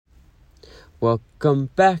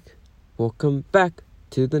Welcome back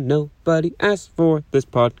to the Nobody Asked For This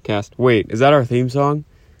podcast. Wait, is that our theme song?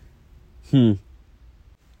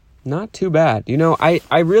 Not too bad. You know, I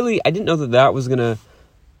didn't know that was gonna,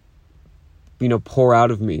 pour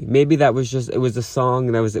out of me. Maybe it was a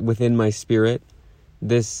song that was within my spirit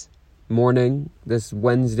this morning, this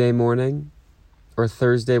Wednesday morning, or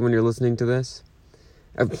Thursday when you're listening to this.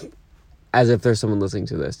 As if there's someone listening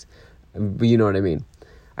to this. But you know what I mean.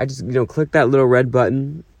 I just, click that little red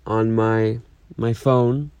button on my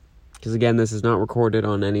phone. Because again, this is not recorded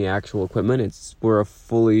on any actual equipment. We're a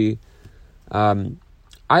fully, I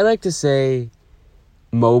like to say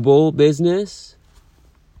mobile business.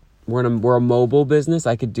 We're a mobile business.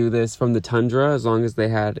 I could do this from the Tundra as long as they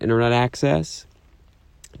had internet access.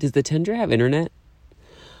 Does the Tundra have internet?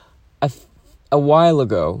 A while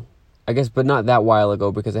ago, I guess, but not that while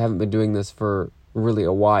ago because I haven't been doing this for really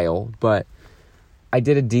a while, but I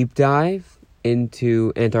did a deep dive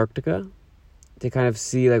into Antarctica to kind of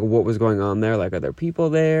see what was going on there. Are there people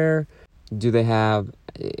there? Do they have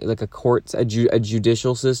a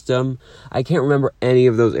judicial system? I can't remember any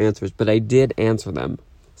of those answers, but I did answer them.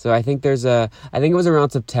 So I think it was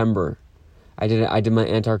around September. I did my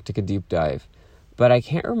Antarctica deep dive, but I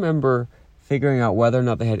can't remember figuring out whether or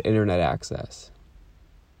not they had internet access.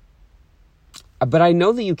 But I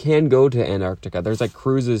know that you can go to Antarctica. There's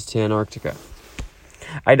cruises to Antarctica.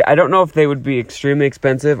 I don't know if they would be extremely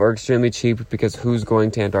expensive or extremely cheap because who's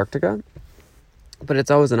going to Antarctica? But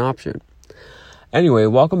it's always an option. Anyway,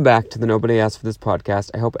 welcome back to the Nobody Asked For This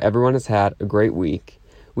podcast. I hope everyone has had a great week.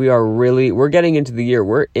 We're getting into the year.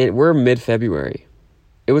 We're mid-February.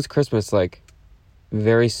 It was Christmas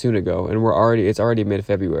very soon ago, and it's already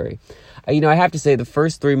mid-February. I have to say the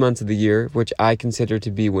first 3 months of the year, which I consider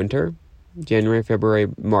to be winter, January, February,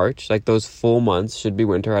 March, those full months should be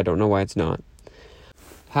winter. I don't know why it's not.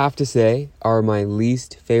 Have to say are my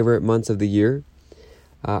least favorite months of the year.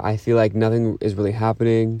 I feel like nothing is really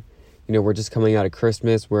happening. We're just coming out of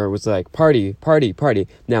Christmas where it was party, party, party.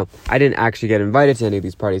 Now, I didn't actually get invited to any of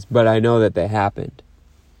these parties, but I know that they happened.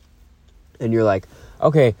 And you're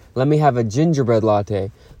okay, let me have a gingerbread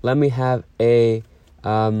latte. Let me have a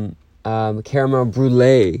caramel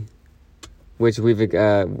brulee, which we've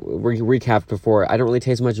recapped before. I don't really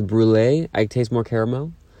taste much brulee. I taste more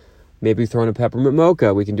caramel. Maybe throw in a peppermint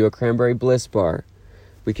mocha. We can do a cranberry bliss bar.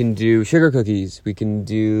 We can do sugar cookies. We can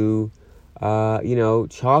do,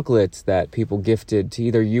 chocolates that people gifted to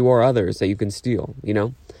either you or others that you can steal,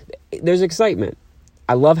 There's excitement.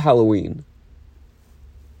 I love Halloween.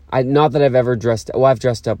 Not that I've ever I've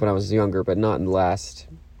dressed up when I was younger, but not in the last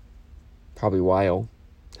probably while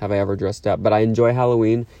have I ever dressed up. But I enjoy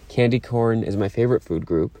Halloween. Candy corn is my favorite food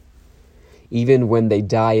group. Even when they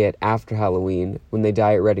dye it after Halloween, when they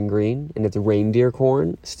dye it red and green, and it's reindeer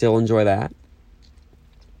corn, still enjoy that.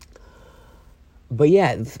 But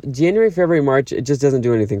yeah, January, February, March, it just doesn't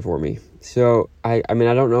do anything for me. So, I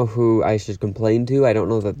don't know who I should complain to. I don't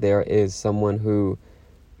know that there is someone who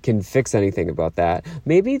can fix anything about that.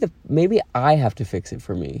 Maybe I have to fix it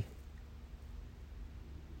for me.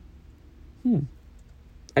 I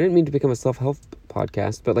didn't mean to become a self-help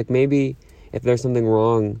podcast, but maybe if there's something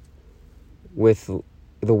wrong with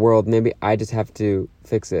the world, maybe I just have to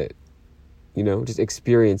fix it, just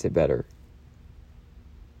experience it better.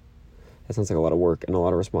 That sounds like a lot of work and a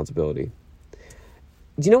lot of responsibility.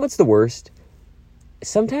 Do you know what's the worst?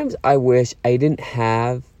 Sometimes I wish I didn't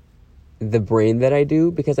have the brain that I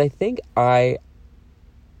do, because I think I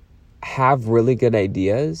have really good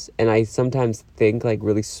ideas, and I sometimes think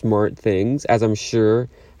really smart things, as I'm sure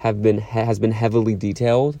has been heavily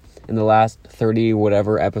detailed in the last 30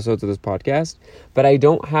 whatever episodes of this podcast, but I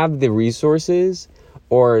don't have the resources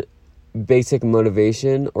or basic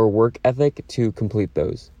motivation or work ethic to complete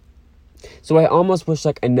those. So I almost wish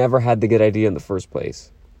I never had the good idea in the first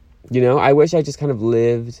place. I wish I just kind of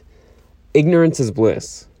lived. Ignorance is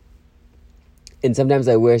bliss. And sometimes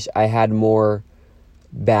I wish I had more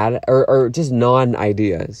bad or just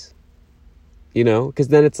non-ideas. Because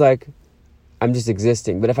then it's I'm just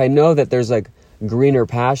existing. But if I know that there's greener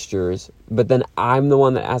pastures, but then I'm the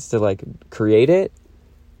one that has to create it,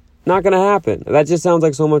 not gonna happen. That just sounds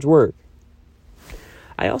like so much work.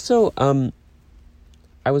 I also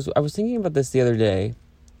I was thinking about this the other day,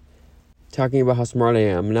 talking about how smart I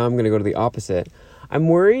am. Now I'm gonna go to the opposite. I'm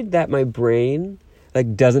worried that my brain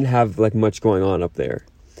doesn't have much going on up there,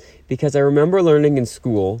 because I remember learning in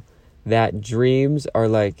school that dreams are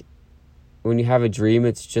when you have a dream,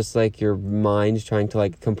 it's just your mind trying to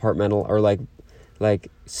compartmental or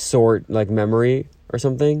sort memory or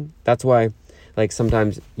something. That's why like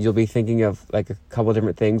sometimes you'll be thinking of like a couple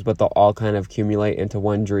different things, but they'll all kind of accumulate into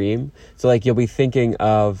one dream. So like you'll be thinking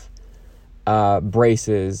of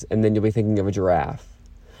braces, and then you'll be thinking of a giraffe.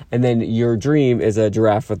 And then your dream is a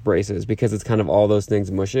giraffe with braces, because it's kind of all those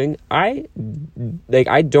things mushing. I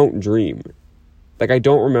don't dream. Like, I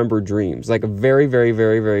don't remember dreams. Like, very, very,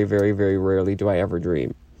 very, very, very, very rarely do I ever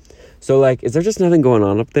dream. So, like, is there just nothing going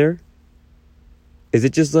on up there? Is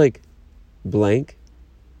it just, like, blank?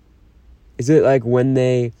 Is it like when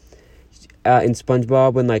they, in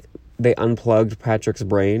SpongeBob, when, like, they unplugged Patrick's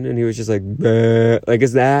brain, and he was just like, bleh. Like,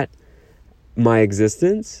 is that my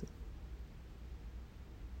existence?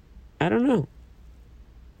 I don't know.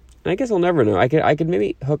 I guess I'll never know. I could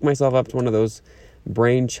maybe hook myself up to one of those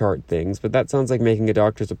brain chart things, but that sounds like making a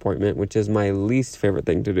doctor's appointment, which is my least favorite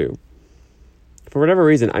thing to do. For whatever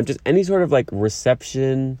reason, I'm just any sort of like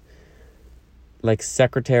reception, like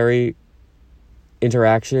secretary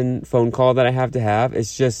interaction phone call that I have to have,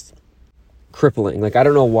 it's just crippling. Like, I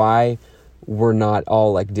don't know why we're not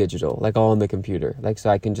all like digital, like all on the computer. Like,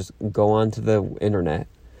 so I can just go onto the internet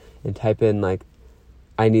and type in like,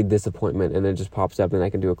 I need this appointment, and it just pops up and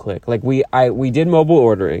I can do a click. Like we did mobile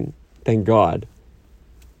ordering, thank God.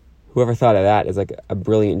 Whoever thought of that is like a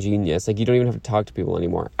brilliant genius. Like, you don't even have to talk to people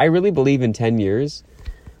anymore. I really believe in 10 years,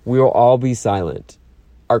 we will all be silent.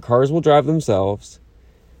 Our cars will drive themselves.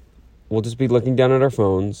 We'll just be looking down at our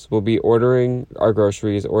phones. We'll be ordering our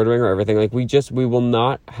groceries, ordering our everything. Like, we will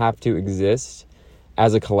not have to exist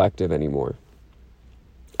as a collective anymore.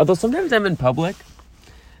 Although sometimes I'm in public,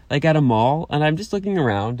 like at a mall, and I'm just looking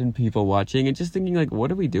around and people watching and just thinking, like,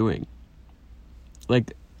 what are we doing?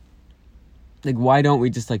 Like, why don't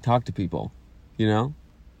we just, like, talk to people, you know?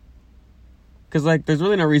 Because, like, there's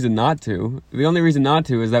really no reason not to. The only reason not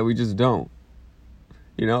to is that we just don't.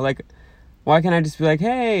 You know, like, why can't I just be like,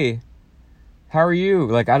 hey, how are you?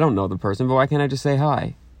 Like, I don't know the person, but why can't I just say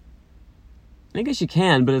hi? I guess you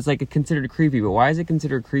can, but it's, like, considered creepy. But why is it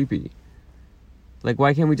considered creepy? Like,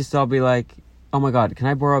 why can't we just all be like, oh my God, can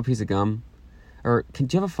I borrow a piece of gum? Or, do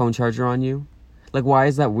you have a phone charger on you? Like, why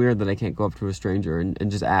is that weird that I can't go up to a stranger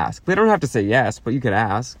and just ask? They don't have to say yes, but you could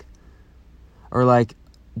ask. Or, like,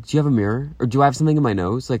 do you have a mirror? Or do I have something in my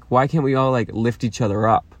nose? Like, why can't we all, like, lift each other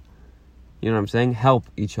up? You know what I'm saying? Help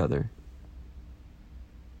each other.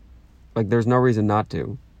 Like, there's no reason not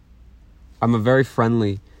to. I'm a very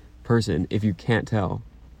friendly person, if you can't tell.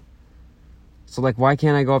 So, like, why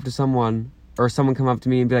can't I go up to someone, or someone come up to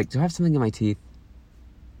me and be like, do I have something in my teeth?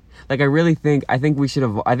 Like, I think we should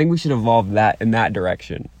evolve that in that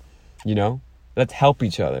direction. You know? Let's help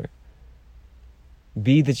each other.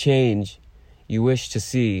 Be the change you wish to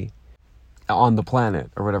see on the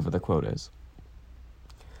planet, or whatever the quote is.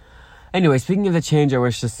 Anyway, speaking of the change I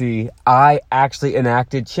wish to see, I actually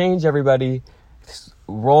enacted change, everybody.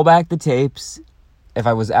 Roll back the tapes. If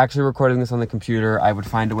I was actually recording this on the computer, I would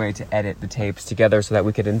find a way to edit the tapes together so that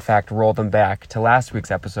we could, in fact, roll them back to last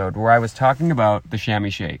week's episode, where I was talking about the chamois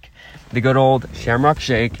shake. The good old Shamrock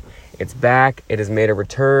Shake. It's back. It has made a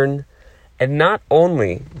return. And not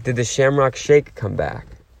only did the Shamrock Shake come back,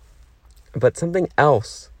 but something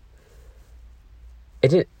else.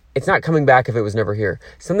 It's not coming back if it was never here.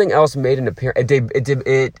 Something else made an appearance. It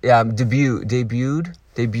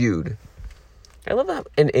debuted. I love that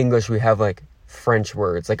in English we have, like, French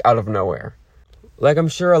words, like, out of nowhere. Like, I'm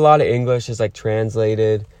sure a lot of English is, like,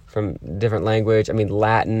 translated from different language. I mean,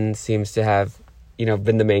 Latin seems to have, you know,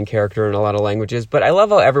 been the main character in a lot of languages. But I love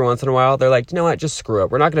how every once in a while they're like, you know what, just screw it.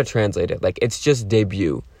 We're not going to translate it. Like, it's just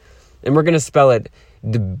debut. And we're going to spell it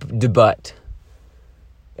debut.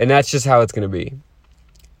 And that's just how it's going to be.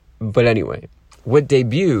 But anyway, what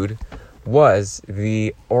debuted was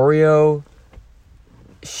the Oreo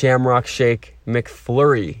Shamrock Shake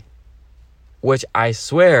McFlurry, which I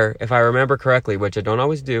swear, if I remember correctly, which I don't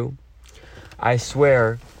always do, I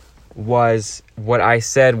swear was what I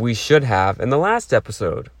said we should have in the last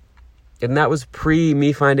episode. And that was pre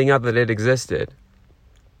me finding out that it existed.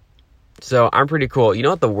 So I'm pretty cool. You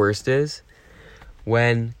know what the worst is?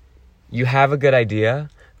 When you have a good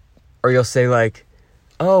idea, or you'll say like,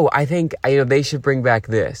 oh, I think, they should bring back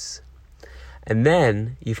this. And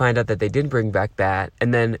then you find out that they did bring back that,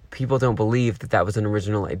 and then people don't believe that that was an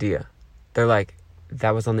original idea. They're like,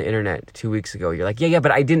 that was on the internet 2 weeks ago. You're like, yeah,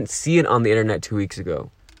 but I didn't see it on the internet 2 weeks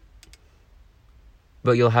ago.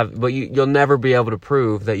 But you'll never be able to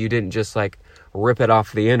prove that you didn't just, like, rip it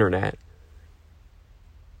off the internet.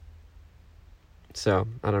 So,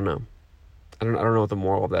 I don't know. I don't know what the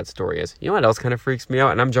moral of that story is. You know what else kind of freaks me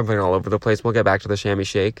out? And I'm jumping all over the place. We'll get back to the chamois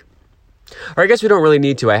shake. Or I guess we don't really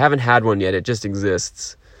need to. I haven't had one yet. It just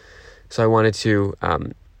exists. So I wanted to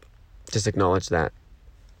just acknowledge that.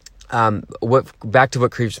 Back to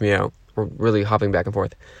what creeps me out. We're really hopping back and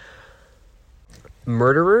forth.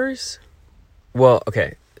 Murderers? Well,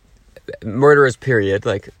 okay. Murderers, period.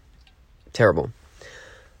 Like, terrible.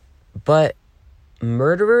 But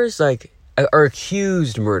murderers, like, or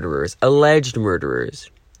accused murderers, alleged murderers,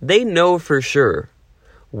 they know for sure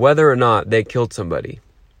whether or not they killed somebody.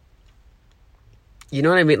 You know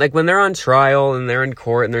what I mean? Like, when they're on trial and they're in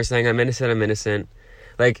court and they're saying, I'm innocent,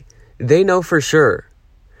 like, they know for sure.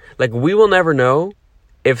 Like, we will never know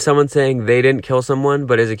if someone's saying they didn't kill someone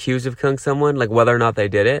but is accused of killing someone, like, whether or not they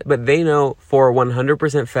did it. But they know for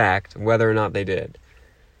 100% fact whether or not they did.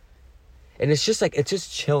 And it's just, like, it's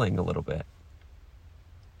just chilling a little bit.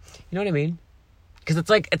 You know what I mean? Because it's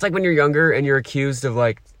like when you're younger and you're accused of,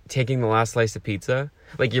 like, taking the last slice of pizza.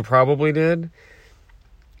 Like, you probably did.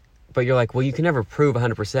 But you're like, well, you can never prove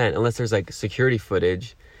 100% unless there's, like, security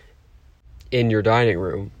footage in your dining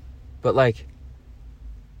room. But, like,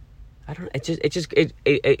 I don't,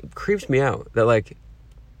 it creeps me out that, like,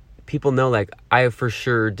 people know, like, I for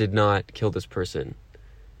sure did not kill this person.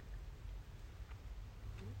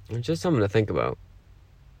 It's just something to think about.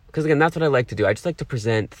 Because, again, that's what I like to do. I just like to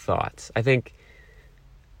present thoughts. I think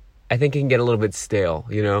it can get a little bit stale,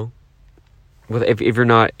 you know? If you're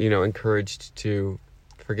not, you know, encouraged to...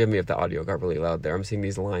 Forgive me if the audio got really loud there. I'm seeing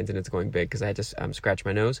these lines and it's going big because I had to scratch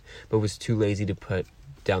my nose, but was too lazy to put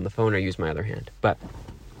down the phone or use my other hand. But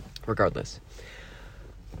regardless,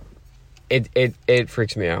 it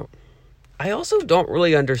freaks me out. I also don't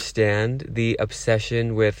really understand the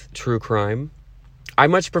obsession with true crime. I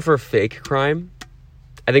much prefer fake crime.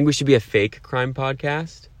 I think we should be a fake crime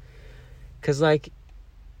podcast. Because, like,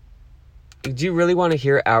 do you really want to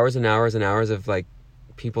hear hours and hours and hours of, like,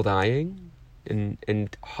 people dying?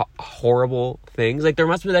 And horrible things. Like, there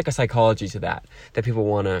must be, like, a psychology to that people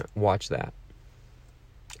want to watch that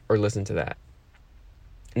or listen to that.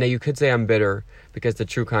 Now, you could say I'm bitter because the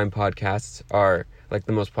true crime podcasts are, like,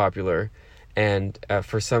 the most popular, and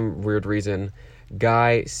for some weird reason,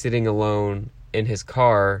 guy sitting alone in his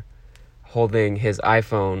car holding his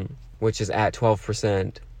iPhone, which is at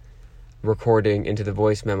 12%, recording into the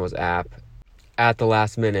voice memos app at the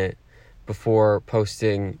last minute before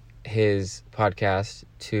posting his podcast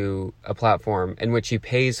to a platform in which he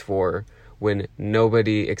pays for when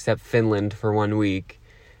nobody except Finland for 1 week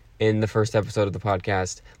in the first episode of the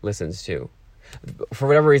podcast listens to. For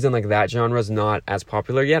whatever reason, like, that genre is not as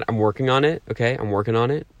popular yet. I'm working on it, okay? I'm working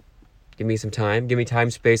on it. Give me some time. Give me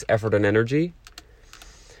time, space, effort, and energy.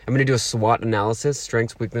 I'm going to do a SWOT analysis,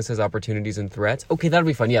 strengths, weaknesses, opportunities, and threats. Okay, that'll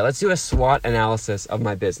be fun. Yeah, let's do a SWOT analysis of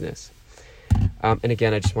my business. And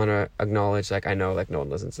again, I just want to acknowledge, like, I know, like, no one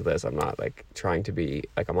listens to this. I'm not, like, trying to be,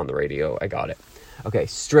 like, I'm on the radio. I got it. Okay,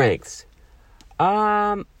 strengths.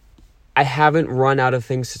 I haven't run out of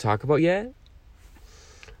things to talk about yet.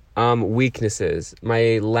 Weaknesses.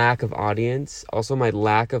 My lack of audience. Also, my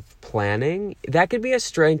lack of planning. That could be a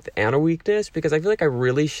strength and a weakness because I feel like I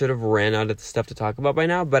really should have ran out of the stuff to talk about by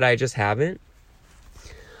now, but I just haven't.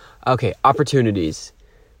 Okay, opportunities.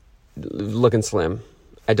 Looking slim.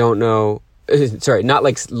 I don't know... Sorry, not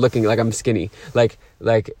like looking like I'm skinny. Like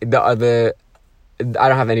the I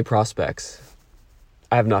don't have any prospects.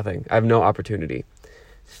 I have nothing. I have no opportunity.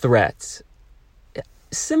 Threats.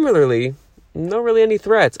 Similarly, not really any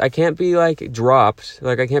threats. I can't be, like, dropped.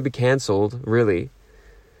 Like, I can't be canceled, really.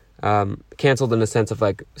 Canceled in the sense of,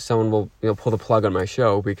 like, someone will, you know, pull the plug on my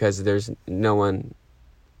show because there's no one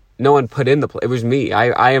put in the plug. It was me.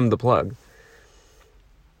 I am the plug.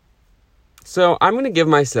 So I'm going to give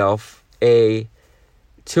myself a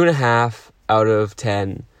 2.5 out of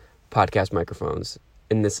 10 podcast microphones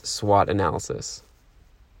in this SWOT analysis.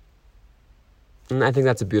 And I think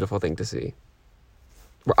that's a beautiful thing to see.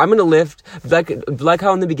 I'm going to lift, like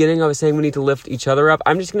how in the beginning I was saying we need to lift each other up.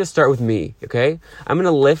 I'm just going to start with me, okay? I'm going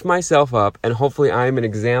to lift myself up, and hopefully I'm an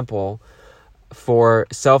example for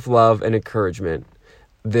self-love and encouragement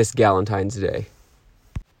this Galentine's Day.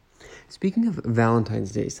 Speaking of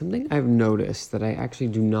Valentine's Day, something I've noticed that I actually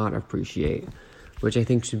do not appreciate, which I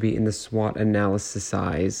think should be in the SWOT analyses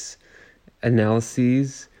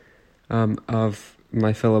of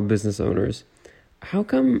my fellow business owners. How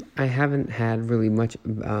come I haven't had really much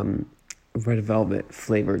red velvet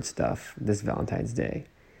flavored stuff this Valentine's Day?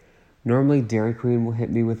 Normally, Dairy Queen will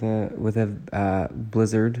hit me with a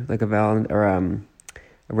blizzard, like a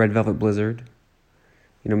red velvet blizzard.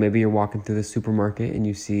 You know, maybe you're walking through the supermarket and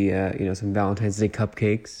you see, some Valentine's Day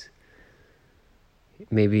cupcakes.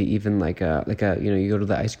 Maybe even like you go to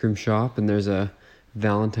the ice cream shop and there's a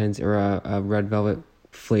Valentine's or a red velvet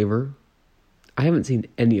flavor. I haven't seen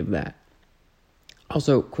any of that.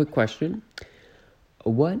 Also, quick question.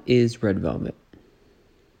 What is red velvet?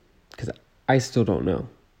 I still don't know.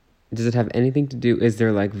 Does it have anything to do? Is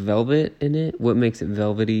there like velvet in it? What makes it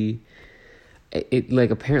velvety? It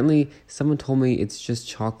like apparently someone told me it's just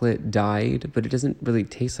chocolate dyed, but it doesn't really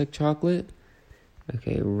taste like chocolate.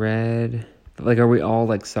 Okay, red. Like, are we all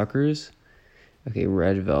like suckers? Okay,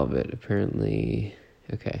 red velvet. Apparently,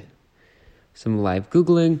 okay. Some live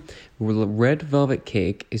Googling. Red velvet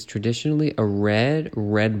cake is traditionally a red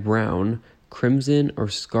brown, crimson, or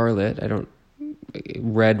scarlet.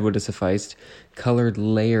 Red would have sufficed. Colored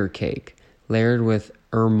layer cake, layered with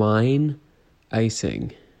ermine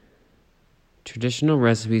icing. Traditional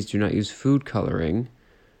recipes do not use food coloring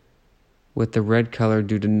with the red color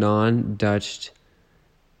due to non-Dutch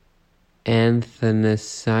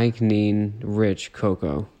anthocyanin-rich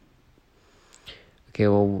cocoa. Okay,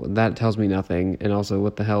 well, that tells me nothing. And also,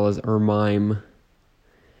 what the hell is ermine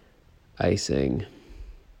icing?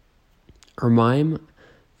 Ermine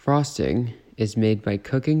frosting is made by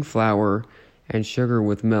cooking flour and sugar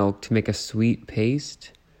with milk to make a sweet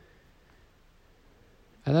paste.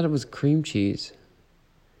 I thought it was cream cheese.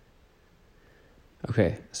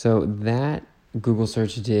 Okay, so that Google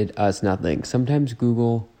search did us nothing. Sometimes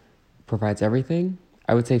Google provides everything.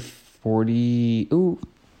 I would say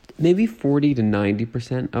maybe 40 to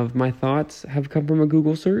 90% of my thoughts have come from a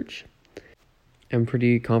Google search. I'm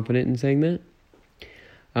pretty confident in saying that.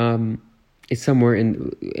 It's somewhere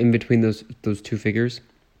in between those two figures.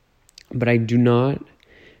 But I do not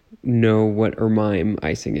know what ermine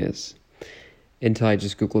icing is until I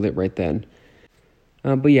just Googled it right then.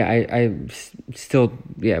 But yeah, I still,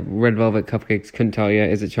 red velvet cupcakes, couldn't tell you.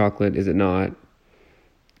 Is it chocolate? Is it not?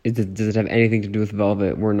 Does it have anything to do with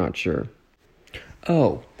velvet? We're not sure.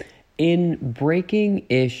 Oh, in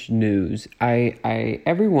breaking-ish news, I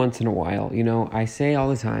every once in a while, I say all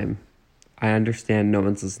the time, I understand no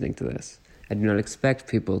one's listening to this. I do not expect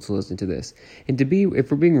people to listen to this. And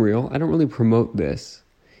if we're being real, I don't really promote this,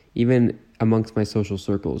 even amongst my social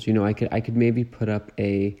circles. I could maybe put up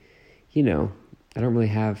I don't really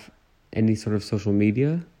have any sort of social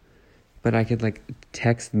media, but I could like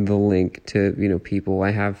text the link to, people.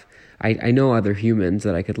 I know other humans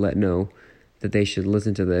that I could let know that they should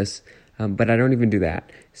listen to this, but I don't even do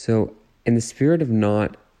that. So in the spirit of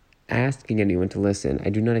not asking anyone to listen, I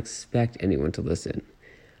do not expect anyone to listen.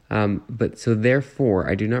 But so therefore,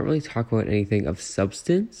 I do not really talk about anything of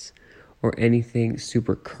substance or anything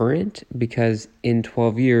super current, because in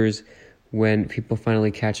 12 years, when people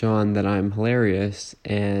finally catch on that I'm hilarious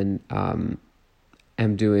and am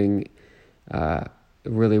doing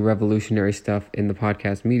really revolutionary stuff in the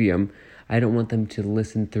podcast medium, I don't want them to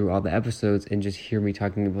listen through all the episodes and just hear me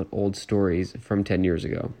talking about old stories from 10 years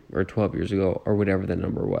ago or 12 years ago or whatever the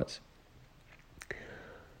number was.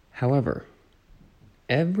 However,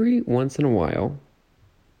 every once in a while,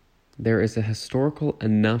 there is a historical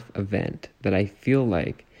enough event that I feel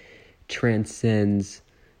like transcends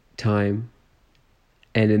time,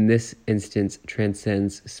 and in this instance,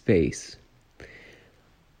 transcends space.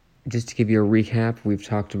 Just to give you a recap, we've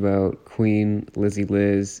talked about Queen Lizzie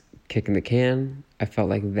Liz kicking the can. I felt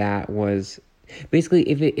like that was basically,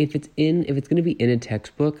 if it's going to be in a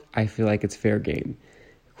textbook, I feel like it's fair game.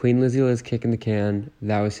 Queen Lizzie Liz kicking the can,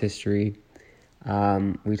 that was history.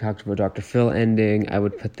 We talked about Dr. Phil ending. I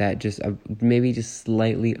would put that maybe just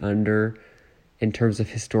slightly under in terms of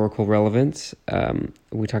historical relevance.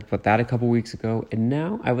 We talked about that a couple weeks ago, and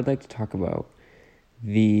now I would like to talk about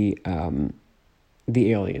the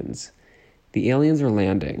aliens. The aliens are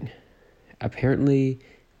landing. Apparently,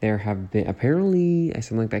 I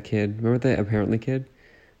sound like that kid. Remember the apparently kid?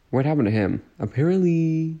 What happened to him?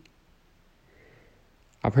 Apparently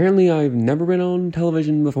I've never been on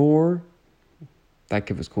television before. That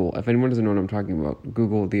kid was cool. If anyone doesn't know what I'm talking about,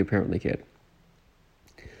 Google the apparently kid.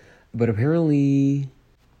 But apparently,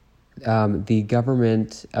 the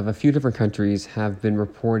government of a few different countries have been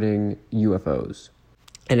reporting UFOs.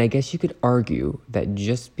 And I guess you could argue that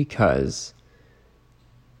just because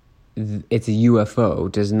it's a UFO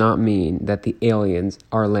does not mean that the aliens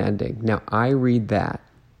are landing. Now, I read that,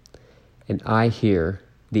 and I hear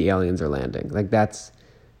the aliens are landing. Like, that's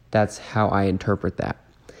how I interpret that.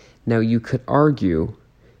 Now, you could argue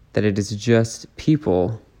that it is just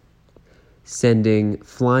people sending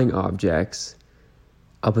flying objects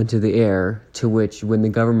up into the air, to which, when the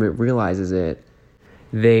government realizes it,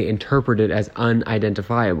 they interpret it as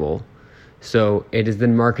unidentifiable. So it is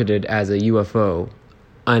then marketed as a UFO,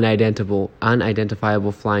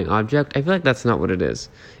 unidentifiable flying object. I feel like that's not what it is.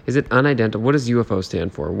 Is it unidentifiable? What does UFO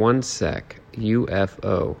stand for? One sec.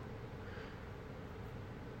 UFO.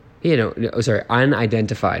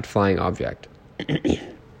 Unidentified flying object.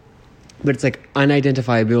 But it's like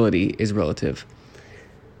unidentifiability is relative.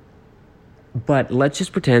 But let's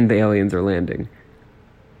just pretend the aliens are landing.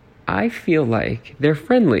 I feel like they're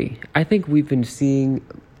friendly. I think we've been seeing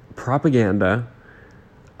propaganda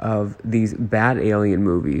of these bad alien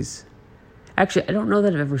movies. Actually, I don't know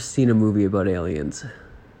that I've ever seen a movie about aliens.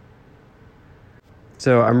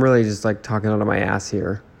 So I'm really just like talking out of my ass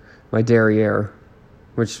here. My derriere,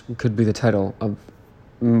 which could be the title of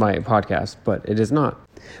my podcast, but it is not.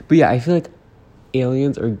 But yeah, I feel like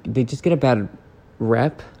aliens they just get a bad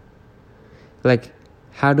rep. Like,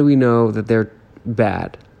 how do we know that they're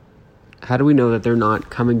bad? How do we know that they're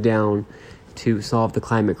not coming down to solve the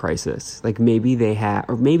climate crisis? Like, maybe they have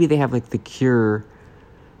like the cure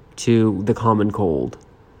to the common cold.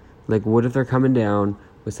 Like, what if they're coming down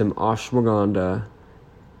with some ashwagandha,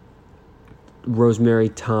 rosemary,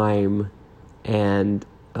 thyme, and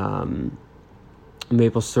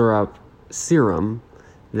maple syrup serum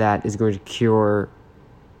that is going to cure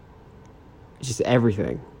just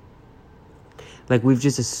everything? Like, we've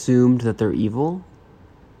just assumed that they're evil.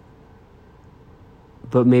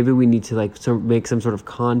 But maybe we need to make some sort of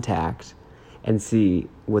contact and see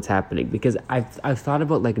what's happening. Because I've thought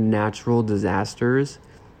about like natural disasters,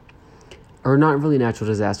 or not really natural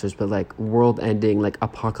disasters, but like world-ending, like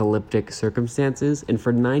apocalyptic circumstances. And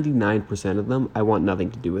for 99% of them, I want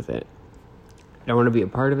nothing to do with it. I don't want to be a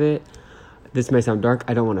part of it. This may sound dark.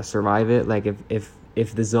 I don't want to survive it. Like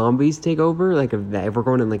if the zombies take over, like if we're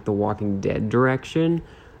going in like the Walking Dead direction,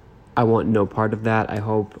 I want no part of that. I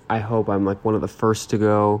hope I'm like one of the first to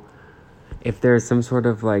go. If there's some sort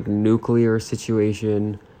of like nuclear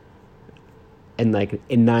situation and like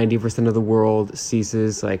in 90% of the world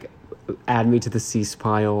ceases, like add me to the cease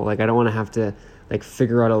pile. Like, I don't want to have to like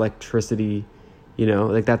figure out electricity,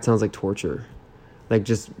 like that sounds like torture. Like,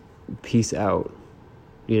 just peace out,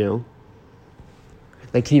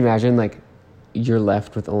 Like, can you imagine like you're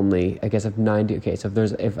left with only, I guess, if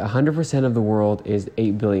 100% of the world is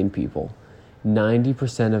 8 billion people,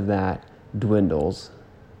 90% of that dwindles.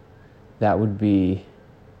 That would be,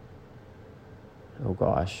 oh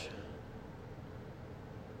gosh.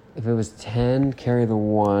 If it was 10, carry the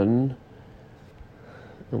 1.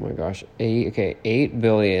 Oh my gosh. 8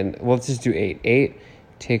 billion. Well, let's just do 8. 8,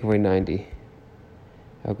 take away 90.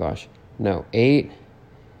 Oh gosh. No, 8,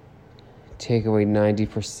 take away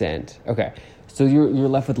 90%. Okay. So you're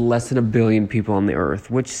left with less than 1 billion people on the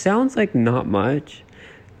earth, which sounds like not much.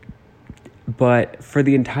 But for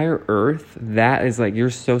the entire earth, that is like, you're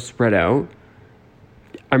so spread out.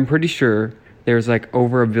 I'm pretty sure there's like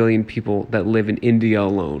over 1 billion people that live in India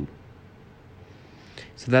alone.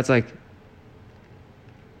 So that's like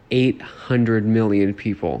 800 million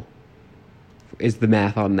people is the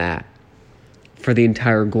math on that for the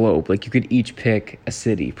entire globe. Like, you could each pick a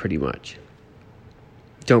city pretty much.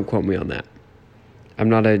 Don't quote me on that. I'm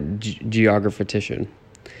not a geographetician,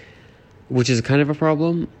 which is kind of a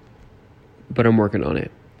problem, but I'm working on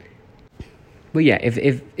it. But yeah,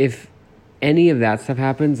 if any of that stuff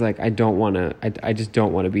happens, like, I just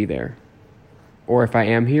don't want to be there. Or if I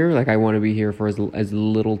am here, like, I want to be here for as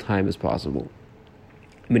little time as possible.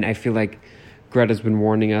 I mean, I feel like Greta's been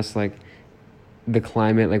warning us, like, the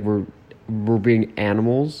climate, like, we're being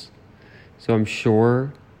animals. So I'm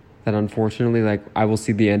sure that, unfortunately, like, I will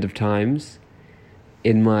see the end of times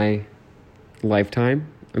in my lifetime.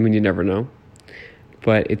 I mean, you never know.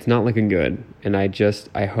 But it's not looking good. And I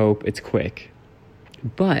hope it's quick.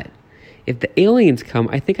 But if the aliens come,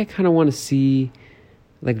 I think I kind of want to see,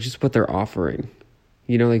 like, just what they're offering.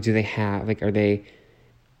 Like, do they have, like,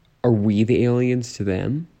 are we the aliens to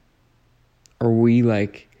them? Are we,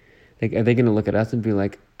 like, are they going to look at us and be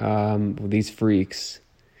like, these freaks?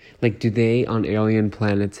 Like, do they, on alien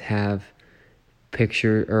planets, have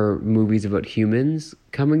picture or movies about humans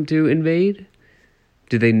coming to invade?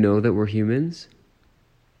 Do they know that we're humans?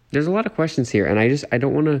 There's a lot of questions here, and I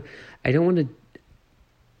don't want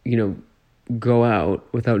to, go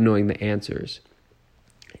out without knowing the answers.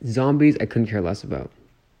 Zombies, I couldn't care less about.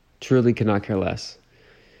 Truly could not care less.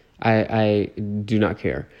 I do not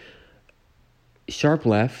care. Sharp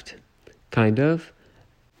left, kind of.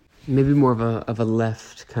 Maybe more of a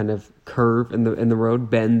left kind of curve in the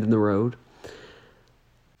road, bend in the road.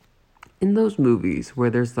 In those movies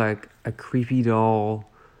where there's like a creepy doll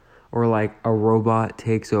or like a robot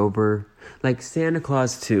takes over, like Santa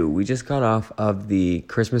Claus 2, we just got off of the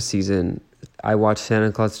Christmas season. I watched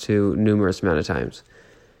Santa Claus 2 numerous amount of times.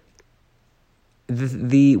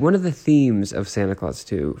 The one of the themes of Santa Claus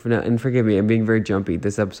 2, and forgive me, I'm being very jumpy,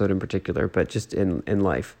 this episode in particular, but just in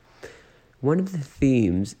life. One of the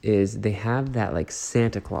themes is they have that like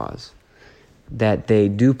Santa Claus that they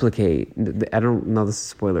duplicate. I don't know, this is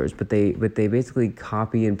spoilers, but they basically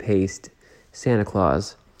copy and paste Santa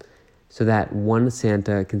Claus so that one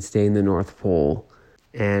Santa can stay in the North Pole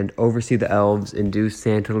and oversee the elves and do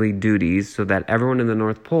Santa-ly duties so that everyone in the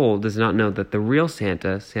North Pole does not know that the real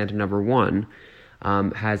Santa, Santa number one,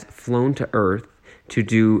 has flown to Earth to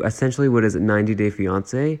do essentially what is a 90-day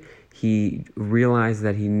fiancé. He realized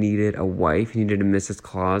that he needed a wife, he needed a Mrs.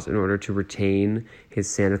 Claus in order to retain his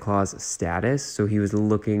Santa Claus status. So he was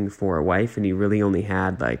looking for a wife, and he really only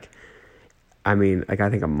had I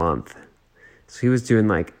think a month. So he was doing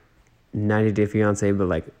 90-day fiancé,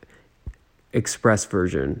 but express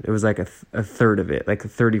version. It was a third of it,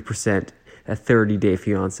 30%, a 30-day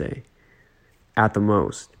fiancé at the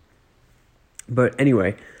most. But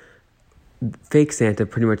anyway, fake Santa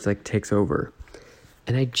pretty much takes over.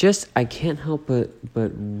 And I can't help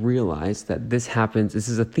but realize that this happens. This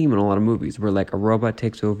is a theme in a lot of movies where a robot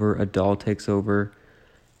takes over, a doll takes over.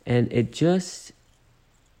 And it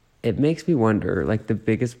makes me wonder, the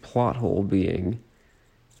biggest plot hole being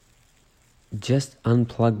just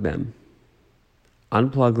unplug them.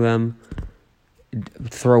 Unplug them,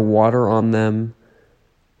 throw water on them,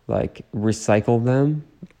 recycle them,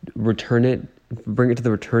 return it, bring it to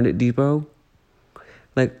the Return It depot.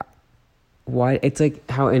 Why? It's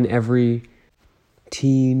how in every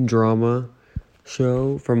teen drama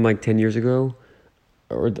show from 10 years ago,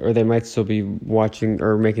 or they might still be watching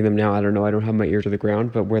or making them now. I don't know. I don't have my ear to the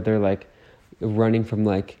ground, but where they're running from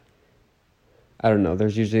I don't know.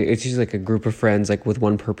 It's usually a group of friends with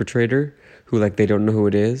one perpetrator who they don't know who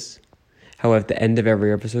it is. How at the end of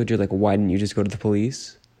every episode you're why didn't you just go to the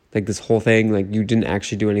police? This whole thing, you didn't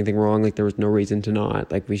actually do anything wrong. There was no reason to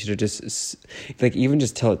not. We should have just even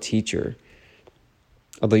just tell a teacher.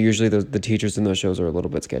 Although usually the teachers in those shows are a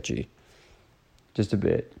little bit sketchy, just a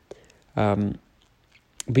bit. But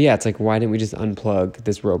yeah, it's why didn't we just unplug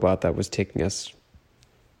this robot that was taking us,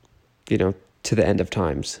 to the end of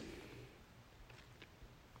times?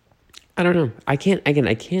 I don't know. I can't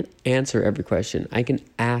answer every question. I can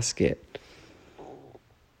ask it.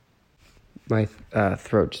 My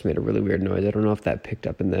throat just made a really weird noise. I don't know if that picked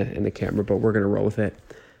up in the camera, but we're gonna roll with it.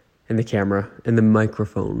 In the camera, in the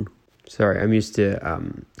microphone. Sorry, I'm used to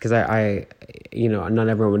because I not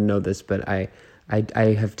everyone would know this, but I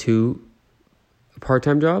have two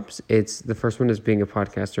part-time jobs. It's the first one is being a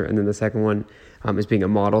podcaster, and then the second one is being a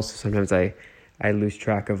model. So sometimes I lose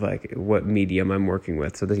track of what medium I'm working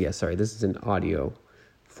with. So this is an audio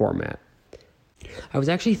format. I was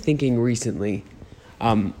actually thinking recently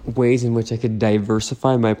ways in which I could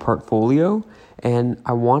diversify my portfolio, and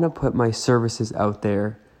I want to put my services out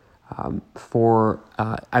there I'm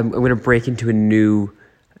going to break into a new,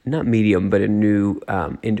 not medium, but a new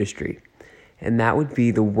industry, and that would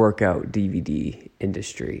be the workout DVD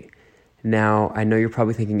industry. Now, I know you're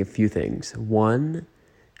probably thinking a few things. One,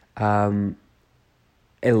 a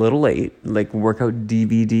little late, workout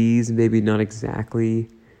DVDs, maybe not exactly,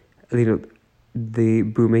 the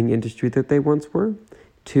booming industry that they once were.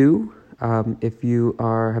 Two, if you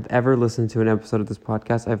have ever listened to an episode of this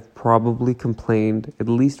podcast, I've probably complained at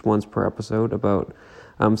least once per episode about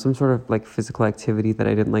some sort of physical activity that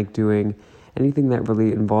I didn't like doing. Anything that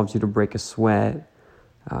really involves you to break a sweat,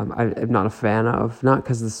 I'm not a fan of. Not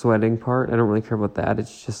because of the sweating part. I don't really care about that.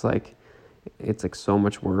 It's just it's so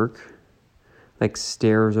much work.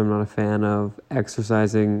 Stairs, I'm not a fan of.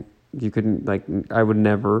 Exercising, you couldn't, I would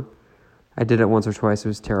never. I did it once or twice. It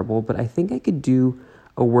was terrible. But I think I could do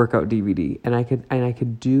a workout DVD, and I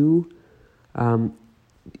could do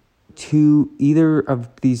either of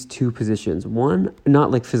these two positions. One,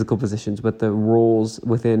 not physical positions, but the roles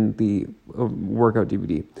within the workout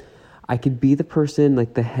DVD. I could be the person,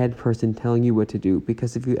 the head person telling you what to do,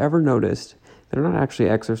 because if you ever noticed, they're not actually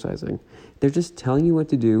exercising. They're just telling you what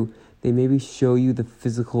to do. They maybe show you the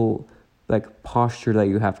physical posture that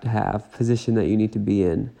you have, position that you need to be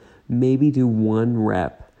in. Maybe do one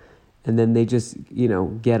rep, and then they just,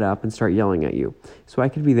 get up and start yelling at you. So I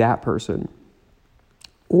could be that person.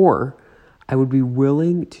 Or I would be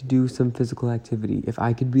willing to do some physical activity. If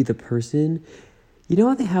I could be the person,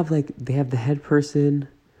 how they have they have the head person,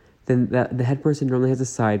 then the head person normally has a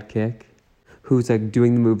sidekick who's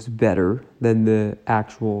doing the moves better than the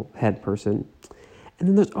actual head person. And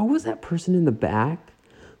then there's always that person in the back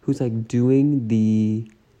who's doing the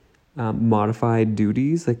modified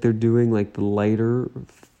duties. They're doing the lighter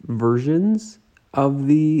versions of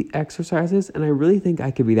the exercises. And I really think I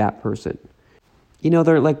could be that person. They're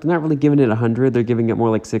not really giving it 100. They're giving it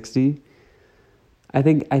more 60. I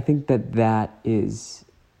think that's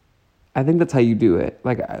how you do it.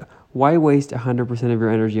 Why waste 100% of your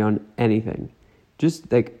energy on anything? Just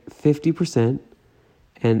 50%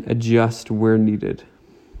 and adjust where needed.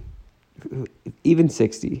 Even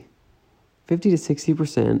 60. 50 to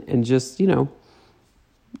 60%, and just, you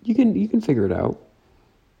can figure it out.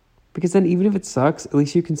 Because then even if it sucks, at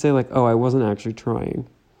least you can say like, oh, I wasn't actually trying.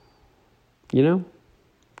 Because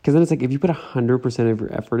then it's like, if you put 100% of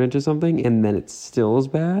your effort into something and then it still is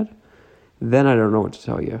bad, then I don't know what to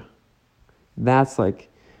tell you. That's like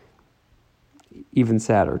even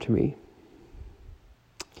sadder to me.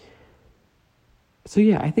 So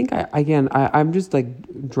yeah, I think I'm just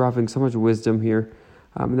like dropping so much wisdom here.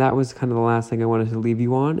 That was kind of the last thing I wanted to leave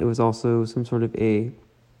you on. It was also some sort of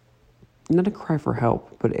not a cry for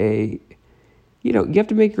help, but you have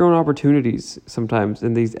to make your own opportunities sometimes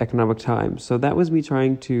in these economic times. So that was me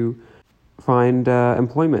trying to find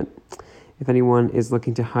employment. If anyone is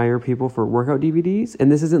looking to hire people for workout DVDs,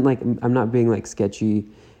 and this isn't like, I'm not being like sketchy,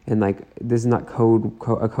 and like this is not a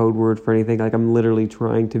code word for anything. Like I'm literally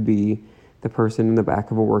trying to be the person in the back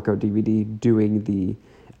of a workout DVD doing the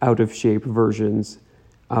out of shape versions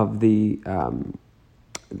of the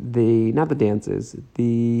not the dances,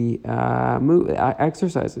 the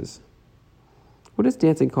exercises. What is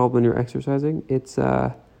dancing called when you're exercising? It's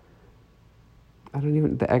I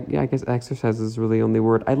guess exercise is really the only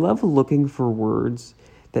word. I love looking for words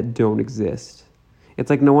that don't exist. It's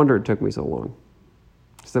like, no wonder it took me so long.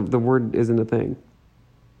 So the word isn't a thing.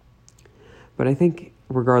 But I think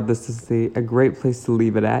regardless, this is a great place to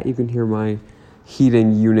leave it at. You can hear my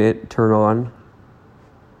heating unit turn on.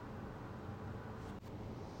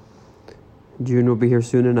 June will be here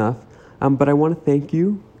soon enough. But I want to thank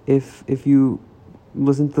you if you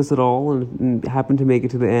listened to this at all and happen to make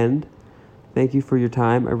it to the end. Thank you for your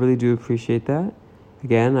time. I really do appreciate that.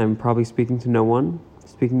 Again, I'm probably speaking to no one,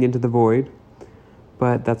 speaking into the void,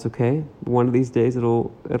 but that's okay. One of these days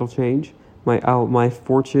it'll change. My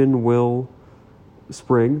fortune will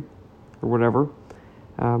spring or whatever.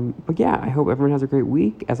 But yeah, I hope everyone has a great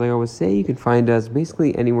week. As I always say, you can find us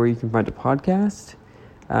basically anywhere you can find a podcast.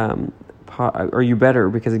 Or you better,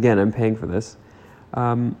 because again, I'm paying for this.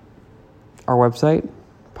 Our website,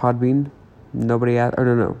 Podbean,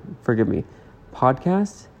 forgive me.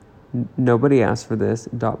 Podcast, nobody asked for this,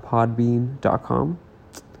 .podbean.com.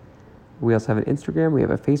 We also have an Instagram, we have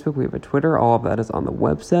a Facebook, we have a Twitter. All of that is on the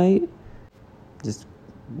website. Just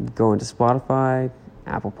go into Spotify,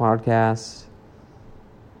 Apple Podcasts,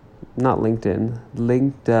 not LinkedIn,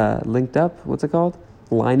 linked up, what's it called?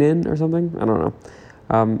 Line in or something? I don't know.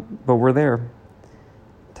 But we're there.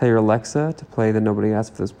 Tell your Alexa to play the Nobody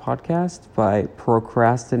Asked for This podcast by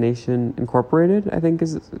Procrastination Incorporated, I think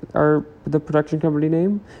is the production company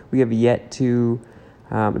name. We have yet to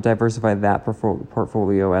diversify that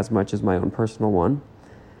portfolio as much as my own personal one.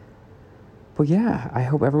 But yeah, I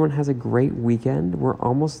hope everyone has a great weekend. We're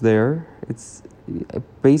almost there. It's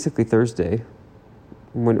basically Thursday.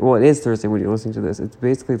 It is Thursday when you're listening to this. It's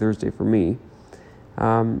basically Thursday for me.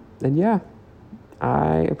 And yeah,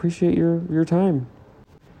 I appreciate your time.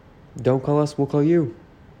 Don't call us, we'll call you.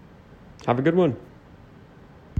 Have a good one.